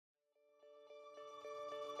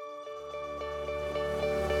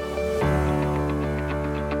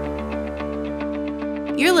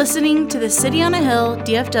You're listening to the City on a Hill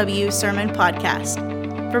DFW Sermon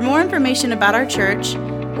Podcast. For more information about our church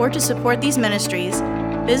or to support these ministries,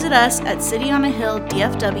 visit us at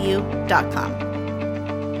cityonahilldfw.com.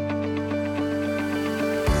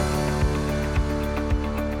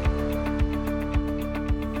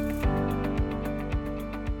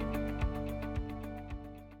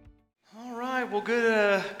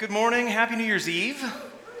 Good morning. Happy New Year's Eve.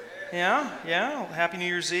 Yeah. Happy New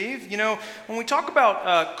Year's Eve. You know, when we talk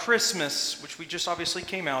about Christmas, which we just obviously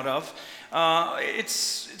came out of,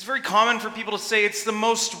 it's very common for people to say it's the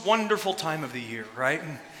most wonderful time of the year, right?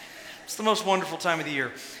 It's the most wonderful time of the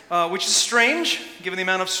year, which is strange, given the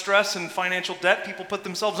amount of stress and financial debt people put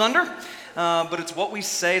themselves under. But it's what we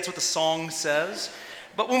say, it's what the song says.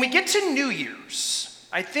 But when we get to New Year's,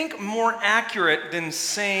 I think more accurate than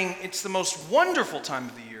saying it's the most wonderful time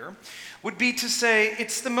of the year would be to say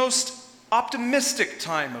it's the most optimistic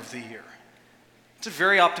time of the year. It's a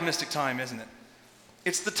very optimistic time, isn't it?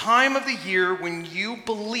 It's the time of the year when you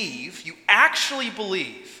actually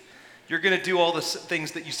believe you're going to do all the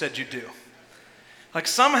things that you said you'd do. Like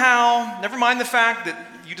somehow, never mind the fact that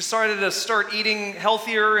you decided to start eating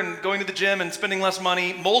healthier and going to the gym and spending less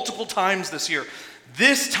money multiple times this year.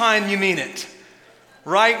 This time you mean it.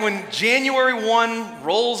 Right? When January 1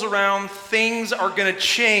 rolls around, things are going to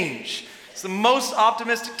change. It's the most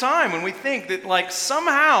optimistic time when we think that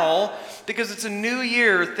somehow, because it's a new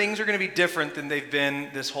year, things are going to be different than they've been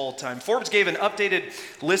this whole time. Forbes gave an updated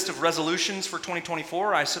list of resolutions for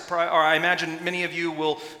 2024. I imagine many of you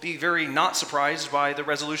will be very not surprised by the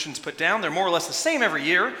resolutions put down. They're more or less the same every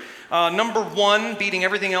year. Number one, beating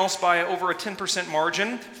everything else by over a 10%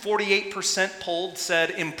 margin, 48% polled said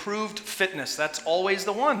improved fitness. That's always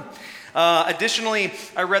the one. Additionally,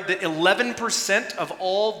 I read that 11% of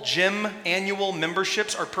all gym annual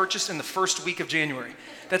memberships are purchased in the first week of January.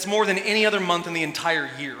 That's more than any other month in the entire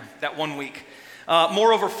year, that 1 week.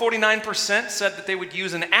 Moreover, 49% said that they would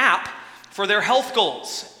use an app for their health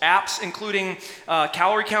goals. Apps including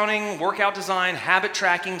calorie counting, workout design, habit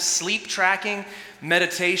tracking, sleep tracking,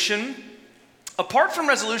 meditation. Apart from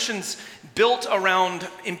resolutions built around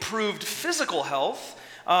improved physical health,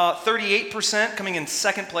 38% coming in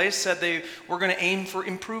second place said they were going to aim for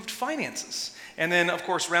improved finances. And then, of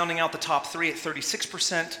course, rounding out the top three at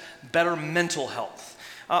 36%, better mental health.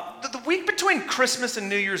 The week between Christmas and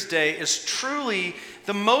New Year's Day is truly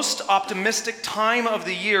the most optimistic time of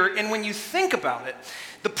the year. And when you think about it,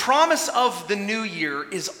 the promise of the new year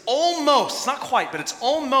is almost, it's not quite, but it's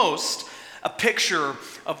almost a picture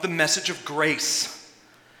of the message of grace.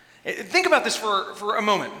 Think about this for a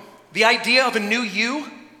moment. The idea of a new you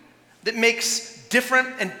that makes different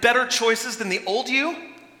and better choices than the old you.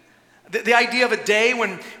 The idea of a day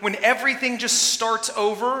when everything just starts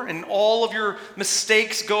over and all of your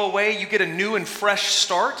mistakes go away, you get a new and fresh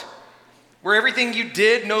start, where everything you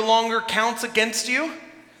did no longer counts against you.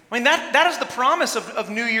 I mean, that is the promise of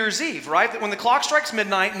New Year's Eve, right? That when the clock strikes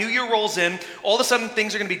midnight, New Year rolls in, all of a sudden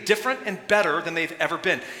things are going to be different and better than they've ever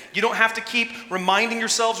been. You don't have to keep reminding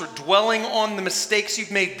yourselves or dwelling on the mistakes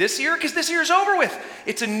you've made this year, because this year's over with.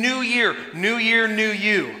 It's a new year, new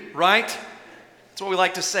you, right? That's what we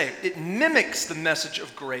like to say. It mimics the message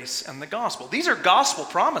of grace and the gospel. These are gospel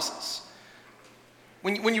promises.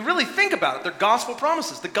 When you really think about it, they're gospel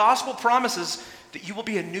promises. The gospel promises that you will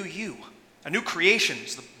be a new you. A new creation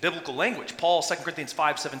is the biblical language. Paul, 2 Corinthians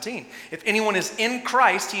 5:17. If anyone is in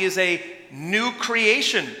Christ, he is a new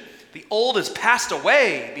creation. The old has passed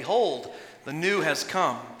away. Behold, the new has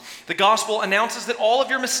come. The gospel announces that all of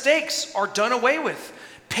your mistakes are done away with,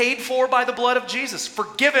 paid for by the blood of Jesus,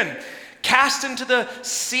 forgiven, cast into the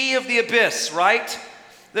sea of the abyss, right?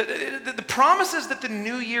 The promises that the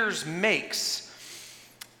New Year's makes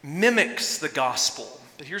mimics the gospel.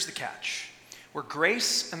 But here's the catch. Where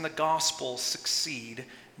grace and the gospel succeed,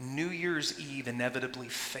 New Year's Eve inevitably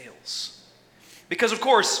fails. Because, of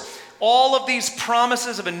course, all of these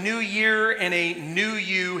promises of a new year and a new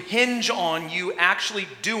you hinge on you actually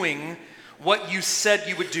doing what you said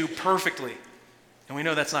you would do perfectly. And we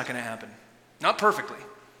know that's not going to happen. Not perfectly.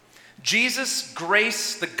 Jesus,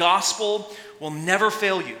 grace, the gospel will never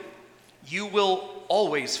fail you. You will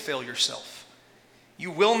always fail yourself. You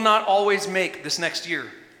will not always make this next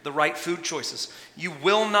year the right food choices. You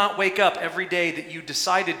will not wake up every day that you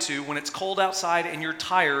decided to when it's cold outside and you're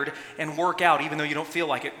tired and work out even though you don't feel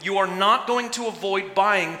like it. You are not going to avoid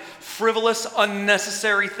buying frivolous,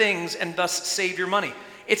 unnecessary things and thus save your money.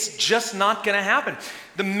 It's just not going to happen.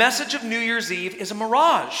 The message of New Year's Eve is a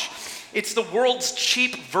mirage. It's the world's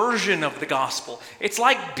cheap version of the gospel. It's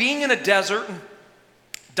like being in a desert,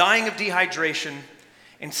 dying of dehydration,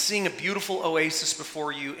 and seeing a beautiful oasis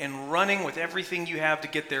before you and running with everything you have to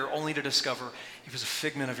get there only to discover it was a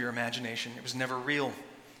figment of your imagination. It was never real.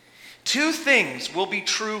 Two things will be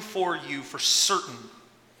true for you for certain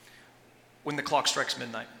when the clock strikes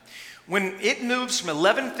midnight. When it moves from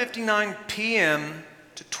 11:59 p.m.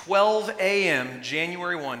 to 12 a.m.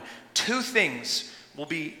 January 1, two things will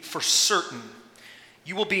be for certain.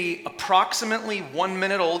 You will be approximately 1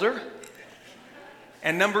 minute older.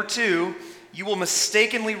 And number two, you will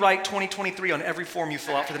mistakenly write 2023 on every form you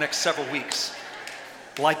fill out for the next several weeks,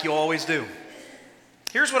 like you always do.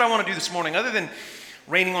 Here's what I want to do this morning, other than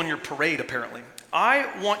raining on your parade, apparently.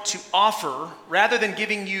 I want to offer, rather than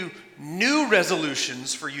giving you new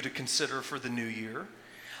resolutions for you to consider for the new year,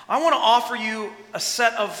 I want to offer you a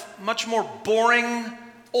set of much more boring,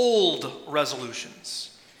 old resolutions.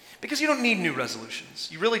 Because you don't need new resolutions.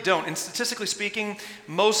 You really don't. And statistically speaking,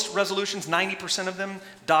 most resolutions, 90% of them,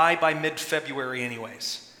 die by mid-February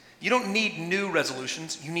anyways. You don't need new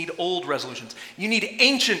resolutions. You need old resolutions. You need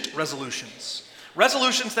ancient resolutions.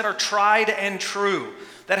 Resolutions that are tried and true,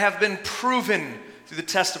 that have been proven through the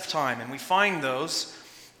test of time. And we find those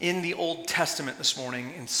in the Old Testament this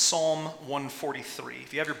morning in Psalm 143.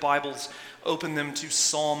 If you have your Bibles, open them to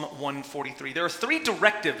Psalm 143. There are three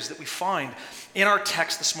directives that we find in our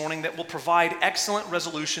text this morning that will provide excellent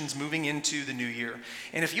resolutions moving into the new year.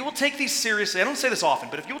 And if you will take these seriously, I don't say this often,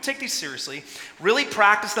 but if you will take these seriously, really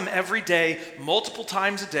practice them every day, multiple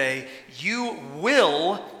times a day, you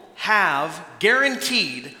will have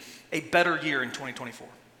guaranteed a better year in 2024.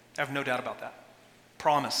 I have no doubt about that.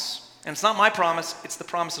 Promise. And it's not my promise, it's the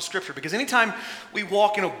promise of Scripture. Because anytime we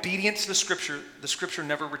walk in obedience to the Scripture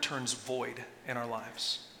never returns void in our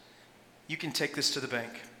lives. You can take this to the bank.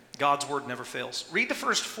 God's word never fails. Read the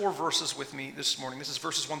first 4 verses with me this morning. This is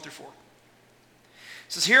verses 1 through 4. It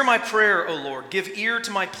says, "Hear my prayer, O Lord. Give ear to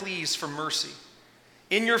my pleas for mercy.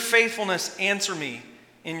 In your faithfulness answer me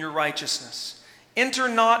in your righteousness. Enter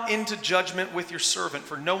not into judgment with your servant,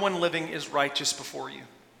 for no one living is righteous before you.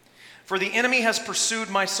 For the enemy has pursued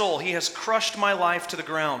my soul. He has crushed my life to the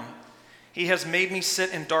ground. He has made me sit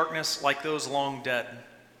in darkness like those long dead.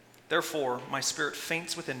 Therefore, my spirit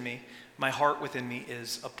faints within me. My heart within me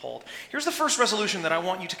is appalled." Here's the first resolution that I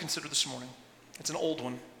want you to consider this morning. It's an old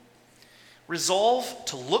one. Resolve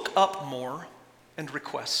to look up more and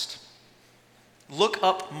request. Look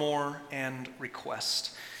up more and request.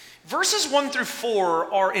 Verses 1 through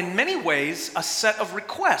 4 are in many ways a set of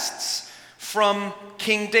requests from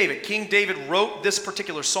King David. King David wrote this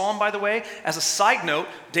particular psalm, by the way. As a side note,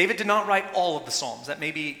 David did not write all of the psalms. That may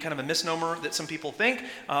be kind of a misnomer that some people think.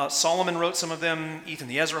 Solomon wrote some of them, Ethan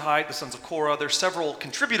the Ezrahite, the sons of Korah. There's several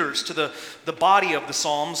contributors to the body of the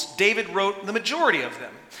psalms. David wrote the majority of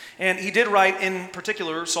them. And he did write, in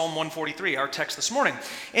particular, Psalm 143, our text this morning.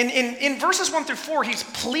 And in verses 1 through 4, he's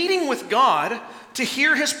pleading with God to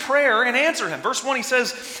hear his prayer and answer him. Verse 1, he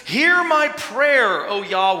says, "Hear my prayer, O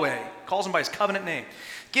Yahweh." Calls him by his covenant name.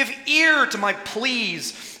 "Give ear to my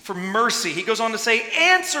pleas for mercy." He goes on to say,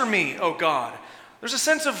 "Answer me, O God." There's a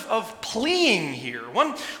sense of pleading here.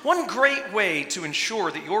 One great way to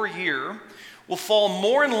ensure that your year will fall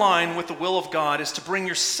more in line with the will of God is to bring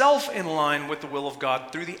yourself in line with the will of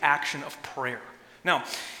God through the action of prayer. Now,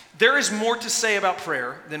 there is more to say about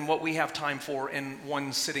prayer than what we have time for in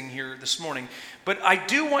one sitting here this morning. But I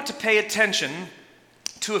do want to pay attention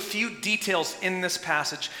to a few details in this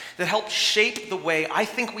passage that help shape the way I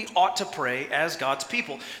think we ought to pray as God's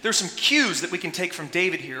people. There's some cues that we can take from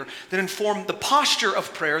David here that inform the posture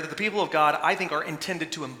of prayer that the people of God, I think, are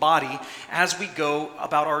intended to embody as we go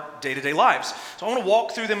about our day-to-day lives. So I want to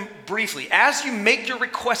walk through them briefly. As you make your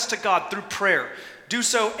request to God through prayer, do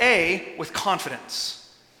so, A, with confidence.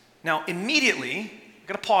 Now, immediately, I've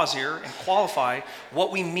got to pause here and qualify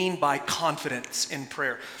what we mean by confidence in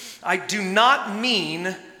prayer. I do not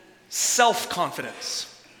mean self-confidence.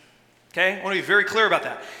 Okay? I want to be very clear about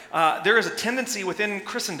that. There is a tendency within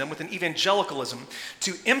Christendom, within evangelicalism,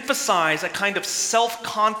 to emphasize a kind of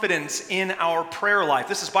self-confidence in our prayer life.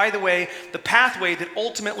 This is, by the way, the pathway that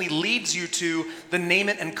ultimately leads you to the name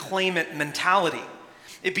it and claim it mentality.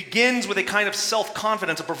 It begins with a kind of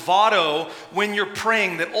self-confidence, a bravado when you're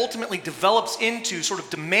praying that ultimately develops into sort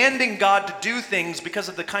of demanding God to do things because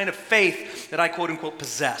of the kind of faith that I quote-unquote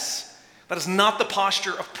possess. That is not the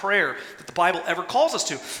posture of prayer that the Bible ever calls us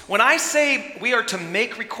to. When I say we are to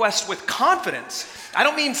make requests with confidence, I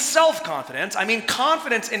don't mean self-confidence, I mean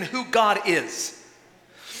confidence in who God is.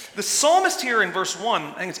 The psalmist here in verse 1,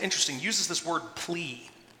 I think it's interesting, uses this word plea.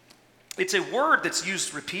 It's a word that's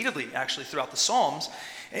used repeatedly, actually, throughout the Psalms.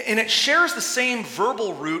 And it shares the same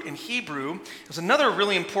verbal root in Hebrew. There's another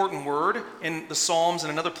really important word in the Psalms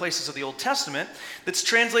and in other places of the Old Testament that's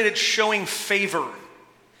translated showing favor.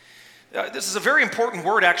 This is a very important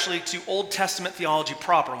word, actually, to Old Testament theology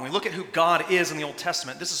proper. When we look at who God is in the Old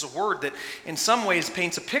Testament, this is a word that in some ways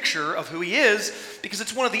paints a picture of who he is because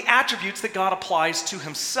it's one of the attributes that God applies to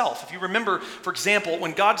himself. If you remember, for example,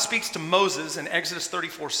 when God speaks to Moses in Exodus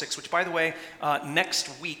 34:6, which, by the way,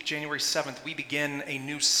 next week, January 7th, we begin a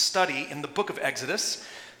new study in the book of Exodus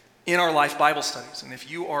in our Life Bible studies. And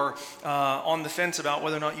if you are on the fence about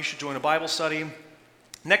whether or not you should join a Bible study,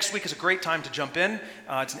 next week is a great time to jump in.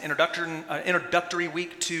 It's an introductory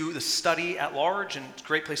week to the study at large, and it's a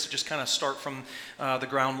great place to just kind of start from the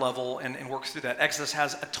ground level and work through that. Exodus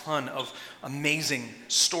has a ton of amazing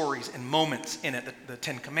stories and moments in it, the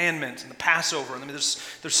Ten Commandments and the Passover. I mean,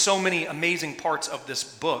 there's so many amazing parts of this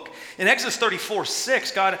book. In Exodus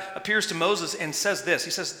 34:6, God appears to Moses and says this.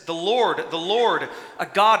 He says, the Lord, a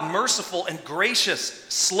God merciful and gracious,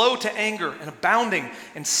 slow to anger and abounding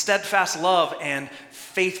in steadfast love and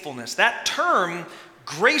faithfulness. That term,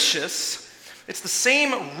 gracious, it's the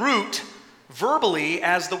same root verbally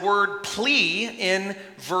as the word plea in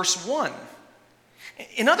verse 1.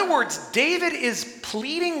 In other words, David is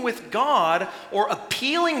pleading with God or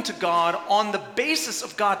appealing to God on the basis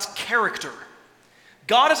of God's character.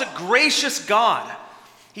 God is a gracious God.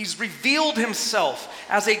 He's revealed himself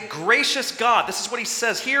as a gracious God. This is what he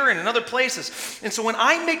says here and in other places. And so when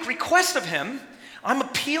I make request of him, I'm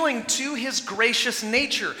appealing to his gracious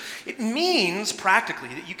nature. It means, practically,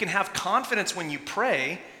 that you can have confidence when you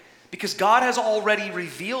pray because God has already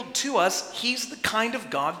revealed to us he's the kind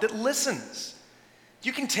of God that listens.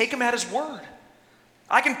 You can take him at his word.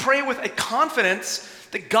 I can pray with a confidence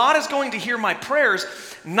that God is going to hear my prayers,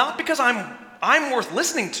 not because I'm worth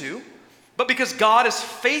listening to, but because God is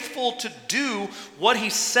faithful to do what he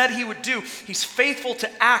said he would do. He's faithful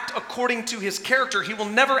to act according to his character. He will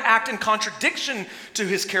never act in contradiction to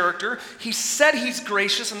his character. He said he's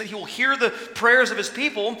gracious and that he will hear the prayers of his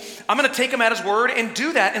people. I'm going to take him at his word and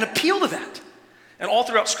do that and appeal to that. And all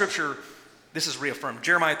throughout Scripture, this is reaffirmed.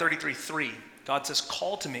 Jeremiah 33:3, God says,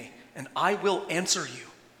 call to me and I will answer you.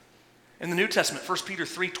 In the New Testament, 1 Peter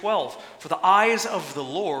 3:12, for the eyes of the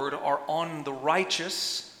Lord are on the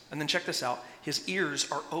righteous. And then check this out, his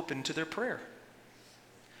ears are open to their prayer.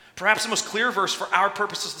 Perhaps the most clear verse for our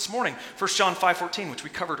purposes this morning, 1 John 5:14, which we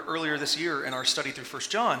covered earlier this year in our study through 1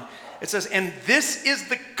 John. It says, and this is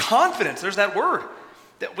the confidence, there's that word,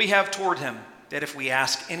 that we have toward him, that if we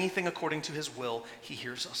ask anything according to his will, he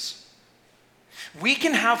hears us. We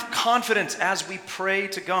can have confidence as we pray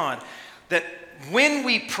to God, that when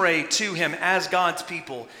we pray to him as God's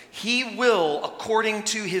people, he will, according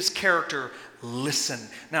to his character, listen.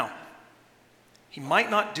 Now, he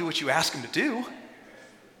might not do what you ask him to do.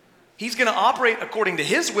 He's going to operate according to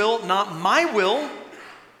his will, not my will,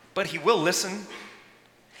 but he will listen.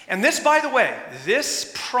 And this, by the way,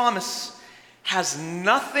 this promise has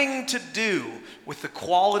nothing to do with the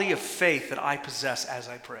quality of faith that I possess as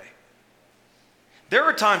I pray. There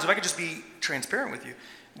are times, if I could just be transparent with you,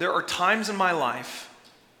 there are times in my life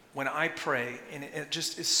when I pray and it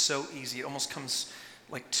just is so easy. It almost comes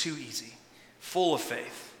like too easy. Full of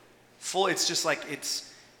faith. It's just like,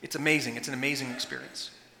 it's amazing. It's an amazing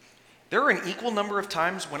experience. There are an equal number of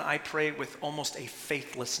times when I pray with almost a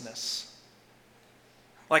faithlessness.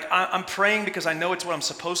 Like I'm praying because I know it's what I'm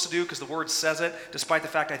supposed to do because the word says it, despite the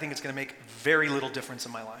fact I think it's going to make very little difference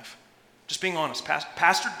in my life. Just being honest,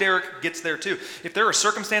 Pastor Derrick gets there too. If there are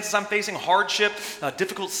circumstances I'm facing, hardship, a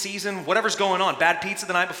difficult season, whatever's going on, bad pizza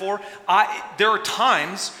the night before, there are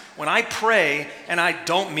times when I pray and I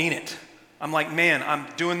don't mean it. I'm like, man, I'm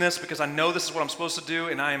doing this because I know this is what I'm supposed to do,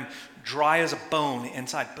 and I'm dry as a bone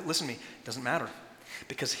inside. But listen to me, it doesn't matter.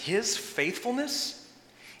 Because his faithfulness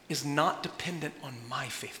is not dependent on my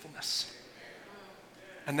faithfulness.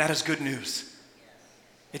 And that is good news.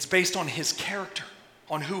 It's based on his character,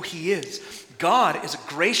 on who he is. God is a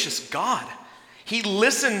gracious God. He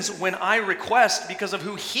listens when I request because of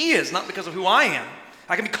who he is, not because of who I am.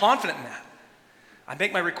 I can be confident in that. I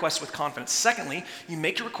make my requests with confidence. Secondly, you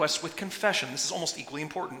make your requests with confession. This is almost equally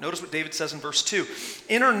important. Notice what David says in verse 2.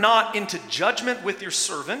 Enter not into judgment with your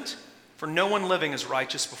servant, for no one living is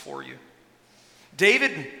righteous before you.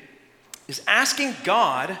 David is asking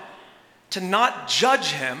God to not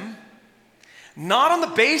judge him, not on the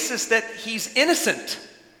basis that he's innocent,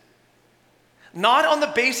 not on the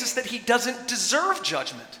basis that he doesn't deserve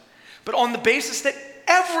judgment, but on the basis that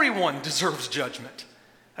everyone deserves judgment.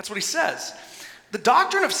 That's what he says. The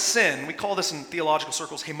doctrine of sin, we call this in theological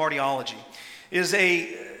circles hamartiology, is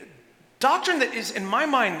a Doctrine that is, in my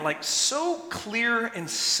mind, like so clear and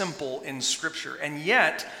simple in Scripture, and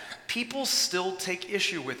yet people still take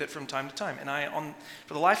issue with it from time to time. And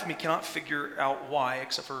for the life of me, cannot figure out why,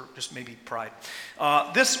 except for just maybe pride.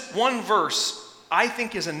 This one verse, I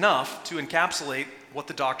think, is enough to encapsulate what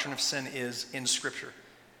the doctrine of sin is in Scripture.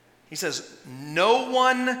 He says, no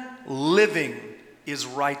one living is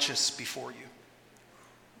righteous before you.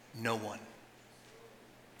 No one.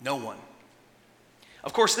 No one.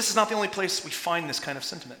 Of course, this is not the only place we find this kind of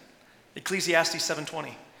sentiment. Ecclesiastes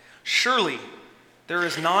 7:20. Surely there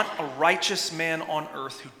is not a righteous man on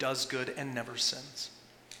earth who does good and never sins.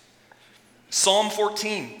 Psalm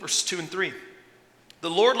 14, verses 2 and 3. The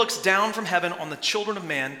Lord looks down from heaven on the children of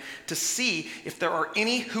man to see if there are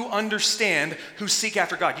any who understand, who seek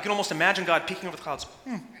after God. You can almost imagine God peeking over the clouds.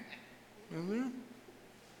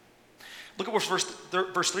 Look at what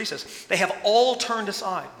verse 3 says. They have all turned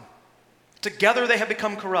aside. Together they have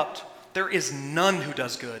become corrupt. There is none who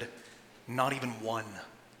does good, not even one.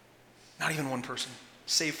 Not even one person,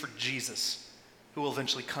 save for Jesus, who will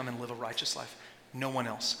eventually come and live a righteous life. No one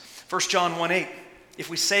else. 1 John 1:8. If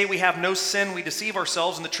we say we have no sin, we deceive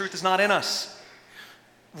ourselves and the truth is not in us.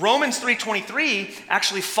 Romans 3:23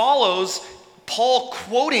 actually follows Paul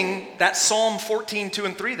quoting that Psalm 14:2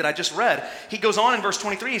 and 3 that I just read. He goes on in verse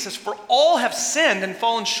 23, he says, for all have sinned and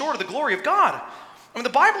fallen short of the glory of God. I mean, the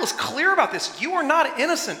Bible is clear about this. You are not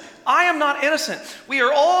innocent. I am not innocent. We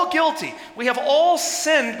are all guilty. We have all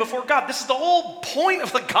sinned before God. This is the whole point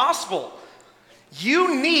of the gospel.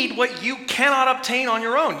 You need what you cannot obtain on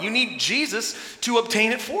your own. You need Jesus to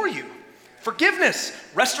obtain it for you. Forgiveness,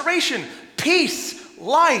 restoration, peace,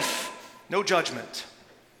 life, no judgment.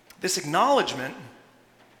 This acknowledgement,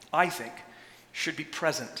 I think, should be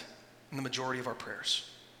present in the majority of our prayers.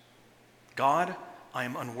 God, I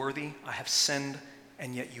am unworthy. I have sinned,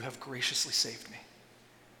 and yet you have graciously saved me.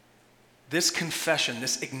 This confession,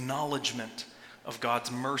 this acknowledgement of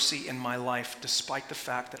God's mercy in my life, despite the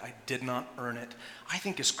fact that I did not earn it, I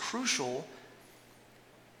think is crucial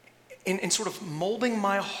in sort of molding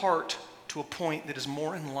my heart to a point that is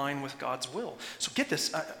more in line with God's will. So get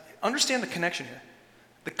this, understand the connection here.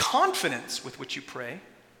 The confidence with which you pray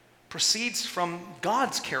proceeds from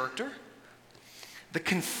God's character. The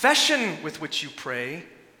confession with which you pray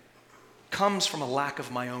comes from a lack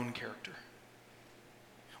of my own character.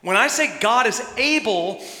 When I say God is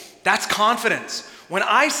able, that's confidence. When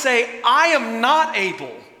I say I am not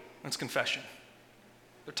able, that's confession.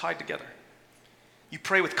 They're tied together. You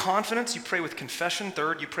pray with confidence, you pray with confession.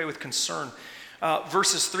 Third, you pray with concern.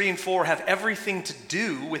 Verses 3 and 4 have everything to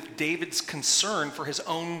do with David's concern for his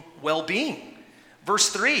own well-being. Verse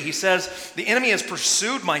 3, he says, the enemy has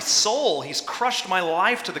pursued my soul. He's crushed my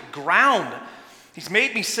life to the ground. He's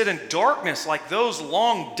made me sit in darkness like those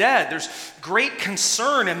long dead. There's great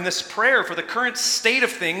concern in this prayer for the current state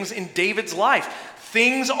of things in David's life.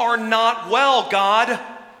 Things are not well, God.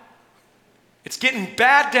 It's getting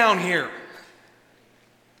bad down here.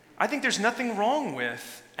 I think there's nothing wrong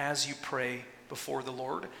with, as you pray before the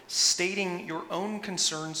Lord, stating your own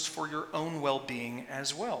concerns for your own well-being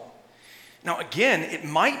as well. Now, again, it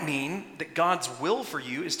might mean that God's will for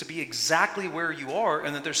you is to be exactly where you are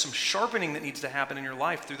and that there's some sharpening that needs to happen in your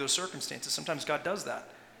life through those circumstances. Sometimes God does that.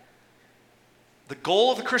 The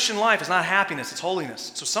goal of the Christian life is not happiness, it's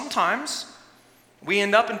holiness. So sometimes we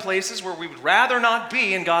end up in places where we would rather not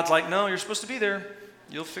be, and God's like, no, you're supposed to be there.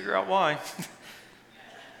 You'll figure out why.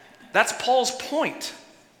 That's Paul's point,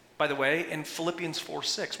 by the way, in Philippians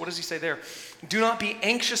 4:6. What does he say there? Do not be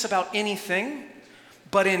anxious about anything,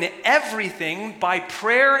 but in everything, by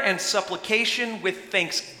prayer and supplication with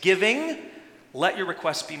thanksgiving, let your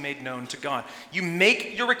requests be made known to God. You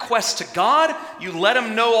make your requests to God, you let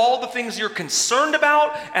him know all the things you're concerned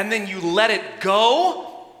about, and then you let it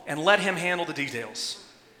go and let him handle the details.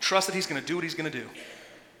 Trust that he's going to do what he's going to do.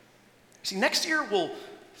 See, next year will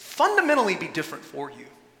fundamentally be different for you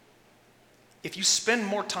if you spend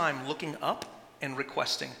more time looking up and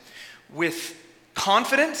requesting with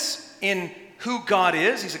confidence in who God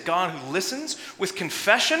is. He's a God who listens, with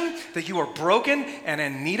confession that you are broken and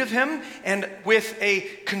in need of him, and with a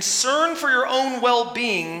concern for your own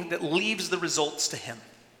well-being that leaves the results to him.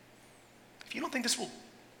 If you don't think this will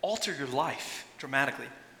alter your life dramatically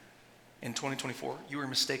in 2024, you are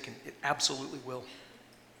mistaken. It absolutely will.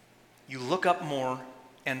 You look up more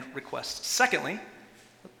and request. Secondly,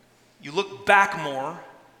 you look back more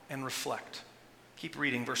and reflect. Keep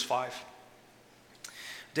reading, verse 5.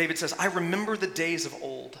 David says, I remember the days of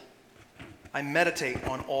old. I meditate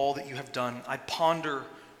on all that you have done. I ponder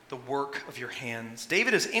the work of your hands.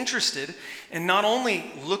 David is interested in not only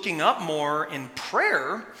looking up more in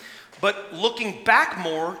prayer, but looking back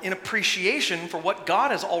more in appreciation for what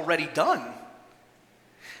God has already done.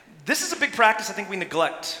 This is a big practice I think we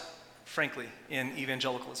neglect, frankly, in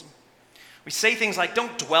evangelicalism. We say things like,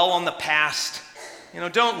 don't dwell on the past.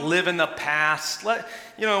 Don't live in the past.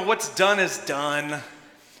 What's done is done.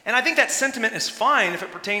 And I think that sentiment is fine if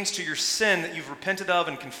it pertains to your sin that you've repented of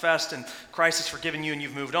and confessed and Christ has forgiven you and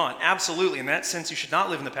you've moved on. Absolutely. In that sense, you should not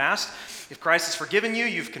live in the past. If Christ has forgiven you,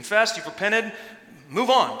 you've confessed, you've repented, move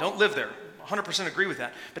on. Don't live there. 100% agree with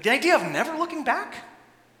that. But the idea of never looking back,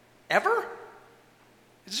 ever,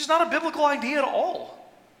 it's just not a biblical idea at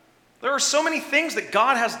all. There are so many things that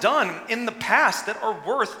God has done in the past that are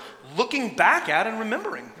worth looking back at and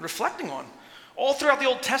remembering, and reflecting on. All throughout the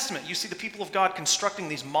Old Testament, you see the people of God constructing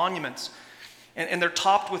these monuments, and they're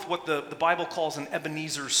topped with what the Bible calls an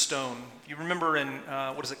Ebenezer stone. You remember in,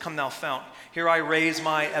 Come Thou Fount, here I raise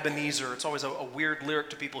my Ebenezer. It's always a weird lyric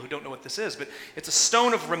to people who don't know what this is, but it's a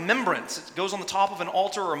stone of remembrance. It goes on the top of an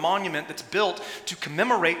altar or a monument that's built to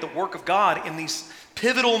commemorate the work of God in these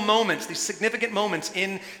pivotal moments, these significant moments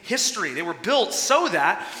in history. They were built so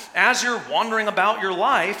that as you're wandering about your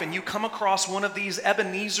life and you come across one of these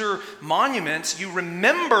Ebenezer monuments, you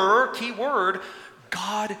remember, key word,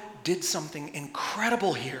 God did something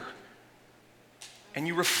incredible here. And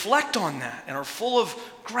you reflect on that and are full of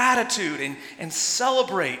gratitude and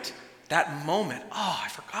celebrate that moment. Oh, I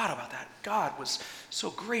forgot about that. God was so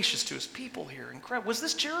gracious to his people here. Incredible. Was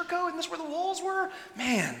this Jericho? Isn't this where the walls were?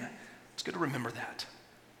 Man, it's good to remember that.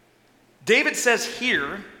 David says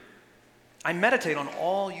here, I meditate on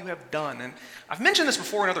all you have done. And I've mentioned this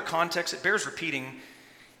before in other contexts. It bears repeating.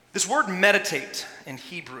 This word meditate in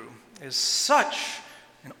Hebrew is such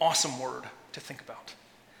an awesome word to think about.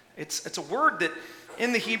 It's a word that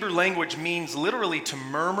in the Hebrew language means literally to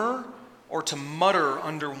murmur or to mutter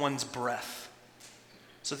under one's breath.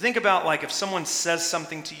 So think about like if someone says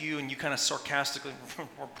something to you and you kind of sarcastically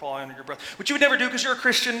or probably under your breath, which you would never do because you're a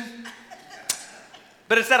Christian.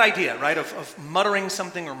 But it's that idea, right, of muttering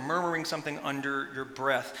something or murmuring something under your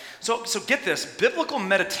breath. So get this, biblical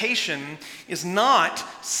meditation is not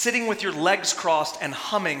sitting with your legs crossed and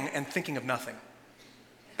humming and thinking of nothing.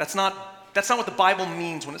 That's not what the Bible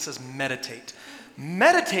means when it says meditate.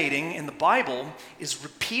 Meditating in the Bible is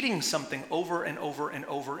repeating something over and over and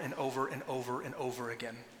over and over and over and over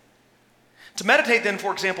again. To meditate then,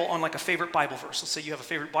 for example, on like a favorite Bible verse. Let's say you have a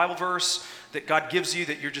favorite Bible verse that God gives you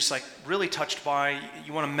that you're just like really touched by,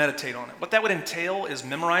 you want to meditate on it. What that would entail is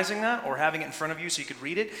memorizing that or having it in front of you so you could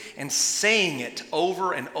read it and saying it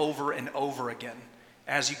over and over and over again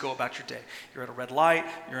as you go about your day. You're at a red light,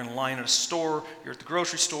 you're in line at a store, you're at the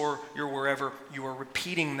grocery store, you're wherever, you are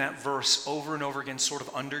repeating that verse over and over again sort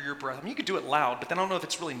of under your breath. I mean, you could do it loud, but then I don't know if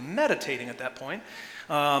it's really meditating at that point.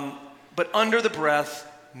 But under the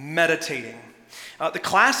breath, meditating. The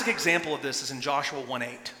classic example of this is in Joshua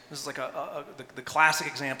 1:8. This is like the classic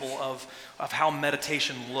example of how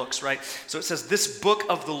meditation looks, right? So it says, this book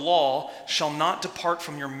of the law shall not depart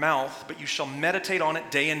from your mouth, but you shall meditate on it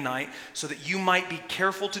day and night, so that you might be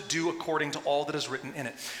careful to do according to all that is written in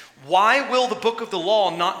it. Why will the book of the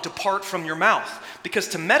law not depart from your mouth? Because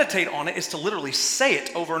to meditate on it is to literally say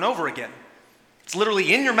it over and over again. It's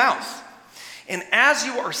literally in your mouth. And as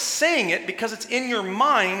you are saying it, because it's in your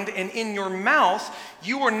mind and in your mouth,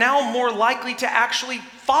 you are now more likely to actually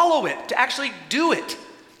follow it, to actually do it,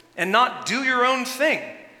 and not do your own thing.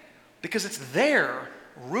 Because it's there,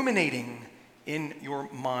 ruminating in your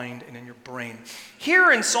mind and in your brain.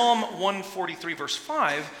 Here in Psalm 143, verse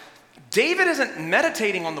 5, David isn't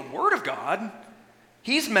meditating on the Word of God.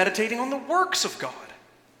 He's meditating on the works of God.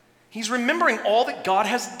 He's remembering all that God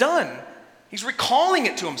has done. He's recalling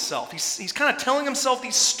it to himself. He's kind of telling himself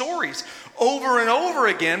these stories over and over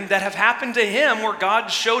again that have happened to him where God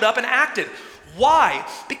showed up and acted. Why?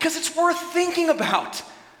 Because it's worth thinking about.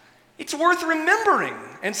 It's worth remembering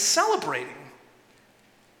and celebrating.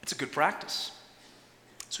 It's a good practice.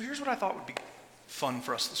 So here's what I thought would be fun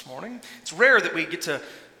for us this morning. It's rare that we get to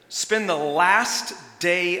spend the last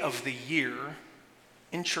day of the year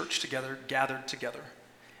in church together, gathered together.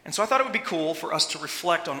 And so I thought it would be cool for us to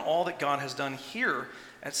reflect on all that God has done here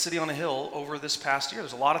at City on a Hill over this past year.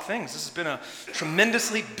 There's a lot of things. This has been a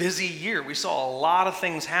tremendously busy year. We saw a lot of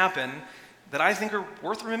things happen that I think are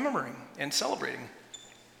worth remembering and celebrating.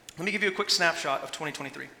 Let me give you a quick snapshot of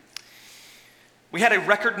 2023. We had a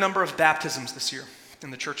record number of baptisms this year in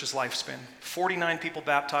the church's lifespan. 49 people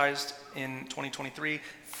baptized in 2023,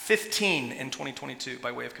 15 in 2022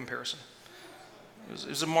 by way of comparison. It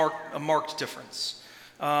was a marked difference.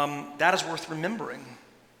 That is worth remembering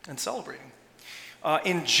and celebrating.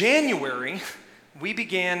 In January, we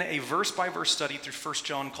began a verse-by-verse study through 1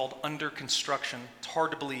 John called Under Construction. It's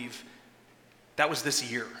hard to believe That was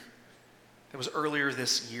this year. That was earlier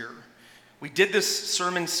this year. We did this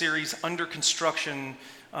sermon series under construction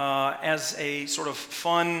as a sort of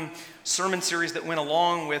fun sermon series that went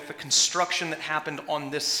along with the construction that happened on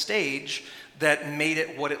this stage that made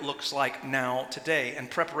it what it looks like now today,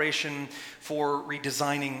 and preparation for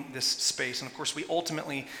redesigning this space. And of course, we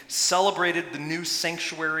ultimately celebrated the new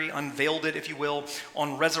sanctuary, unveiled it, if you will,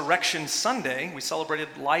 on Resurrection Sunday. We celebrated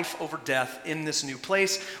life over death in this new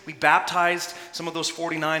place. We baptized some of those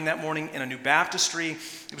 49 that morning in a new baptistry.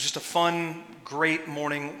 It was just a fun, great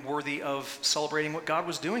morning worthy of celebrating what God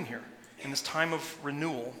was doing here in this time of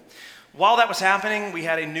renewal. While that was happening, we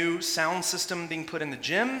had a new sound system being put in the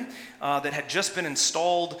gym that had just been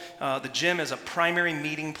installed. The gym is a primary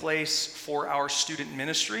meeting place for our student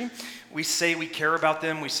ministry. We say we care about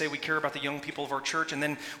them. We say we care about the young people of our church. And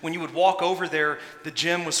then when you would walk over there, the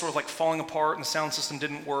gym was sort of like falling apart and the sound system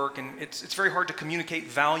didn't work. And it's very hard to communicate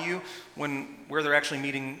value when where they're actually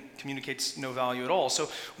meeting communicates no value at all. So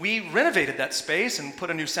we renovated that space and put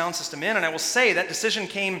a new sound system in. And I will say that decision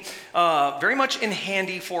came very much in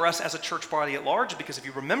handy for us as a church body at large, because if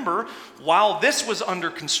you remember, while this was under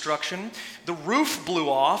construction, the roof blew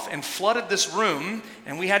off and flooded this room,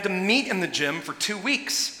 and we had to meet in the gym for 2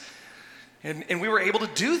 weeks. And we were able to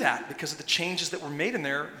do that because of the changes that were made in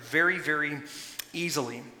there very, very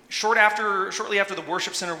easily. Shortly after the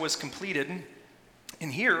worship center was completed, in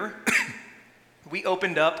here, we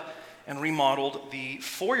opened up and remodeled the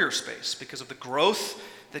foyer space because of the growth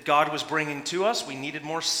that God was bringing to us. We needed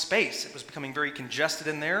more space. It was becoming very congested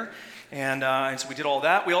in there. And so we did all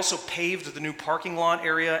that. We also paved the new parking lot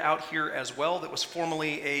area out here as well that was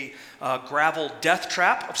formerly a gravel death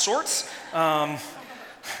trap of sorts.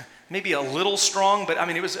 Maybe a little strong, but I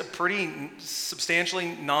mean, it was a pretty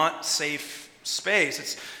substantially not safe space.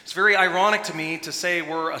 It's very ironic to me to say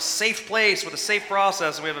we're a safe place with a safe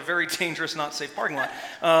process, and we have a very dangerous, not safe parking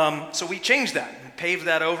lot. So we changed that and paved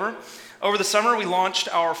that over. Over the summer, we launched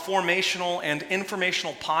our formational and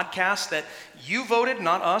informational podcast that you voted,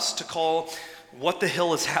 not us, to call What the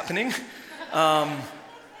Hill is Happening.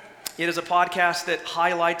 It is a podcast that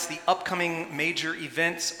highlights the upcoming major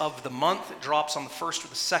events of the month. It drops on the 1st or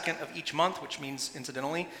the 2nd of each month, which means,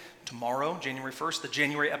 incidentally, tomorrow, January 1st, the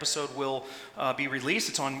January episode will be released.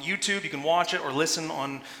 It's on YouTube. You can watch it or listen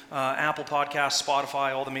on Apple Podcasts,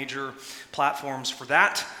 Spotify, all the major platforms for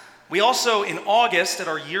that. We also, in August, at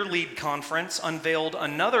our Year Lead Conference, unveiled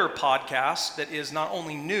another podcast that is not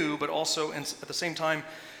only new, but also, at the same time,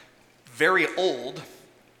 very old,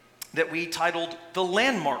 that we titled The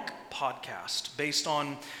Landmark Podcast, based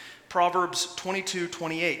on Proverbs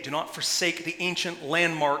 22:28. Do not forsake the ancient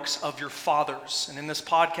landmarks of your fathers. And in this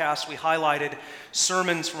podcast, we highlighted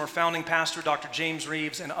sermons from our founding pastor, Dr. James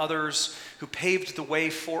Reeves, and others who paved the way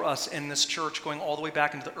for us in this church, going all the way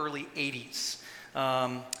back into the early 80s.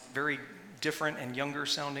 Very different and younger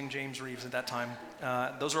sounding James Reeves at that time.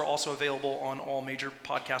 Those are also available on all major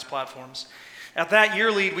podcast platforms. At that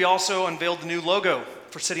Year Lead, we also unveiled the new logo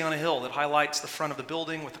for City on a Hill that highlights the front of the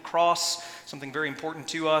building with the cross, something very important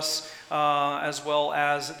to us, as well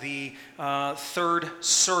as the third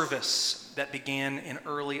service that began in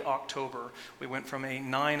early October. We went from a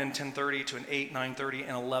 9 and 10:30 to an 8, 9:30,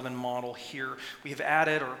 and 11 model here. We have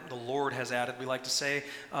added, or the Lord has added, we like to say,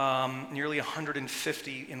 nearly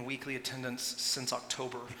 150 in weekly attendance since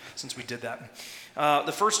October, since we did that.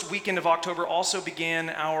 The first weekend of October also began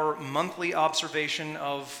our monthly observation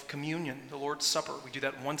of communion, the Lord's Supper. We do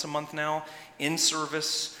that once a month now in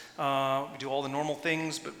service. We do all the normal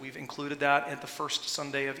things, but we've included that at the first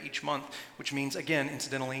Sunday of each month, which means, again,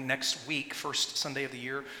 incidentally, next week, first Sunday of the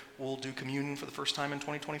year, we'll do communion for the first time in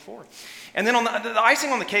 2024. And then on the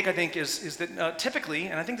icing on the cake, I think, is that typically,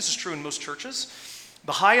 and I think this is true in most churches,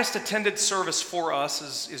 the highest attended service for us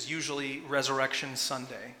is usually Resurrection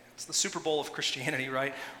Sunday. It's the Super Bowl of Christianity,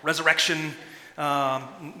 right? Resurrection.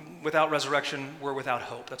 Without resurrection, we're without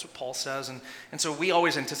hope. That's what Paul says. And so we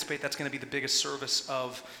always anticipate that's going to be the biggest service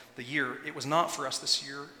of the year. It was not for us this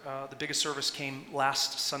year. The biggest service came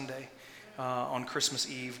last Sunday on Christmas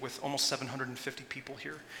Eve with almost 750 people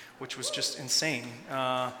here, which was just insane.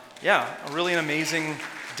 A really an amazing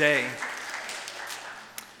day.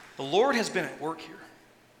 The Lord has been at work here,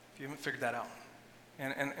 if you haven't figured that out.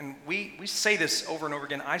 And we say this over and over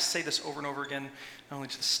again. I say this over and over again, not only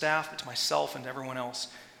to the staff, but to myself and to everyone else.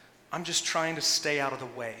 I'm just trying to stay out of the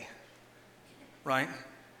way, right?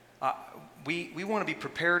 We want to be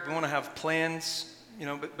prepared. We want to have plans,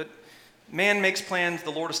 but man makes plans. The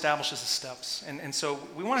Lord establishes the steps. And so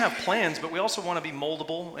we want to have plans, but we also want to be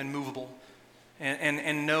moldable and movable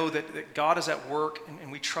and know that God is at work,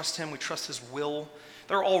 and we trust Him. We trust His will.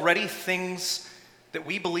 There are already things that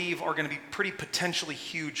we believe are going to be pretty potentially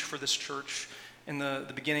huge for this church in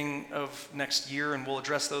the beginning of next year, and we'll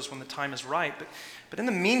address those when the time is right. But in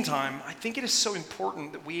the meantime, I think it is so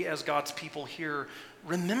important that we as God's people here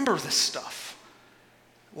remember this stuff.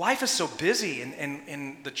 Life is so busy,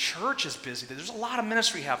 and the church is busy. There's a lot of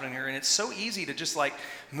ministry happening here, and it's so easy to just like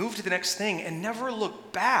move to the next thing and never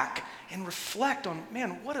look back and reflect on,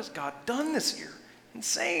 man, what has God done this year?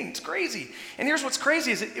 Insane. It's crazy. And here's what's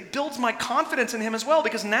crazy is it builds my confidence in him as well,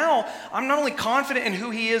 because now I'm not only confident in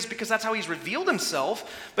who he is because that's how he's revealed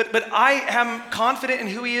himself, but I am confident in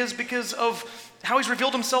who he is because of how he's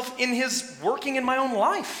revealed himself in his working in my own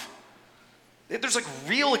life. There's like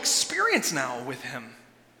real experience now with him.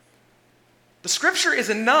 The scripture is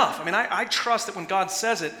enough. I mean, I trust that when God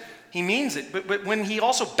says it, he means it. But when he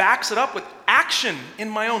also backs it up with action in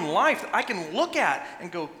my own life that I can look at and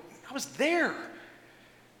go, I was there.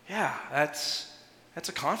 Yeah, that's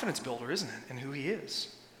a confidence builder, isn't it, in who he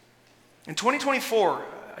is. In 2024,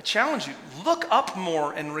 I challenge you, look up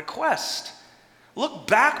more and request. Look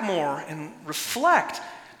back more and reflect.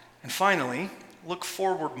 And finally, look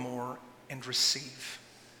forward more and receive.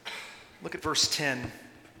 Look at verse 10.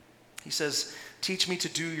 He says, teach me to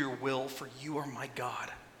do your will, for you are my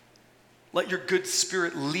God. Let your good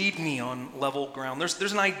spirit lead me on level ground.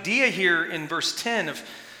 There's an idea here in verse 10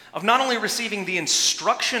 of not only receiving the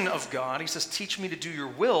instruction of God, he says, teach me to do your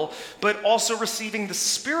will, but also receiving the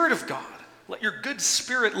Spirit of God. Let your good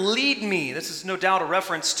spirit lead me. This is no doubt a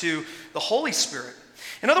reference to the Holy Spirit.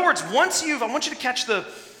 In other words, I want you to catch the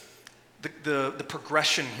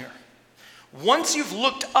progression here. Once you've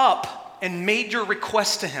looked up and made your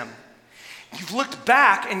request to him, you've looked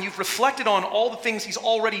back and you've reflected on all the things he's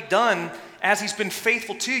already done as he's been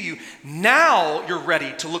faithful to you. Now you're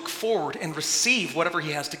ready to look forward and receive whatever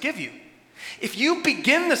he has to give you. If you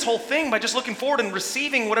begin this whole thing by just looking forward and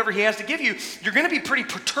receiving whatever he has to give you, you're going to be pretty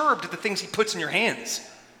perturbed at the things he puts in your hands.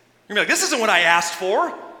 You're going to be like, this isn't what I asked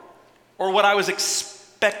for or what I was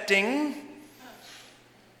expecting.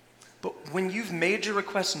 But when you've made your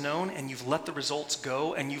request known and you've let the results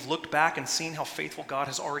go and you've looked back and seen how faithful God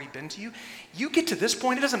has already been to you, you get to this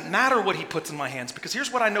point, it doesn't matter what he puts in my hands, because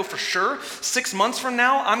here's what I know for sure. 6 months from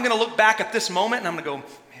now, I'm going to look back at this moment and I'm going to go,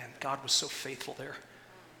 man, God was so faithful there.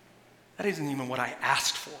 That isn't even what I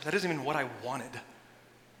asked for. That isn't even what I wanted.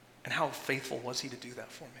 And how faithful was he to do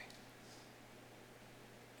that for me?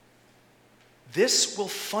 This will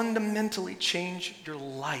fundamentally change your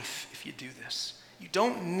life if you do this. You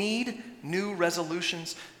don't need new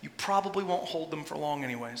resolutions. You probably won't hold them for long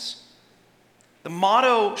anyways. The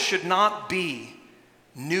motto should not be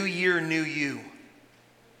New Year, New You.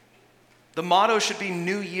 The motto should be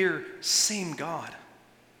New Year, same God.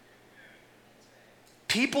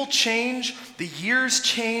 People change, the years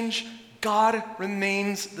change, God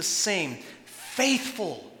remains the same.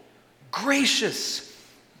 Faithful, gracious,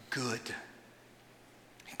 good.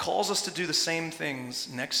 Calls us to do the same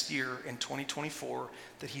things next year in 2024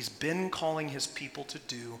 that he's been calling his people to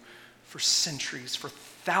do for centuries, for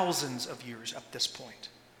thousands of years at this point.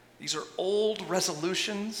 These are old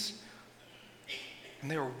resolutions, and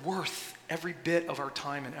they are worth every bit of our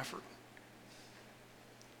time and effort.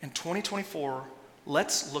 In 2024,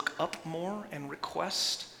 let's look up more and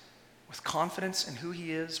request with confidence in who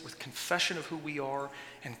he is, with confession of who we are,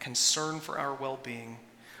 and concern for our well-being.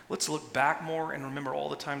 Let's look back more and remember all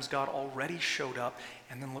the times God already showed up,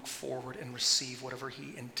 and then look forward and receive whatever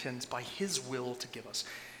he intends by his will to give us,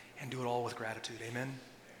 and do it all with gratitude. Amen?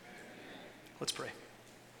 Let's pray.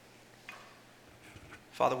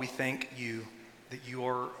 Father, we thank you that you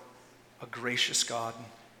are a gracious God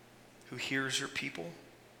who hears your people,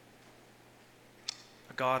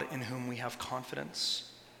 a God in whom we have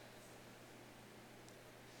confidence,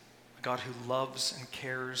 a God who loves and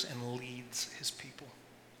cares and leads his people.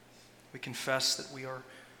 We confess that we are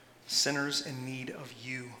sinners in need of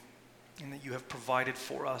you, and that you have provided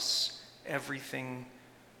for us everything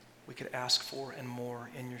we could ask for and more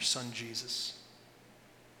in your Son, Jesus.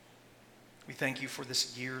 We thank you for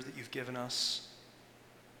this year that you've given us.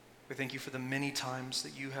 We thank you for the many times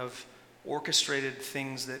that you have orchestrated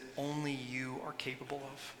things that only you are capable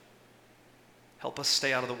of. Help us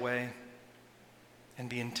stay out of the way and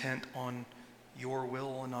be intent on your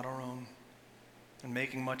will and not our own, and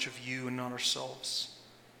making much of you and not ourselves,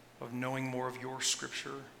 of knowing more of your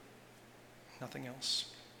scripture, nothing else.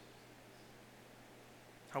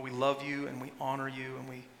 How we love you and we honor you, and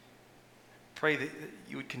we pray that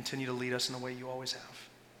you would continue to lead us in the way you always have.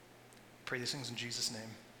 Pray these things in Jesus'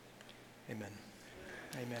 name. Amen.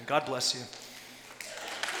 Amen. God bless you.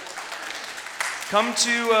 Come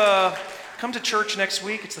come to church next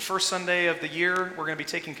week. It's the first Sunday of the year. We're going to be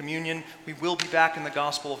taking communion. We will be back in the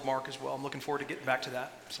Gospel of Mark as well. I'm looking forward to getting back to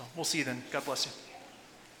that. So we'll see you then. God bless you.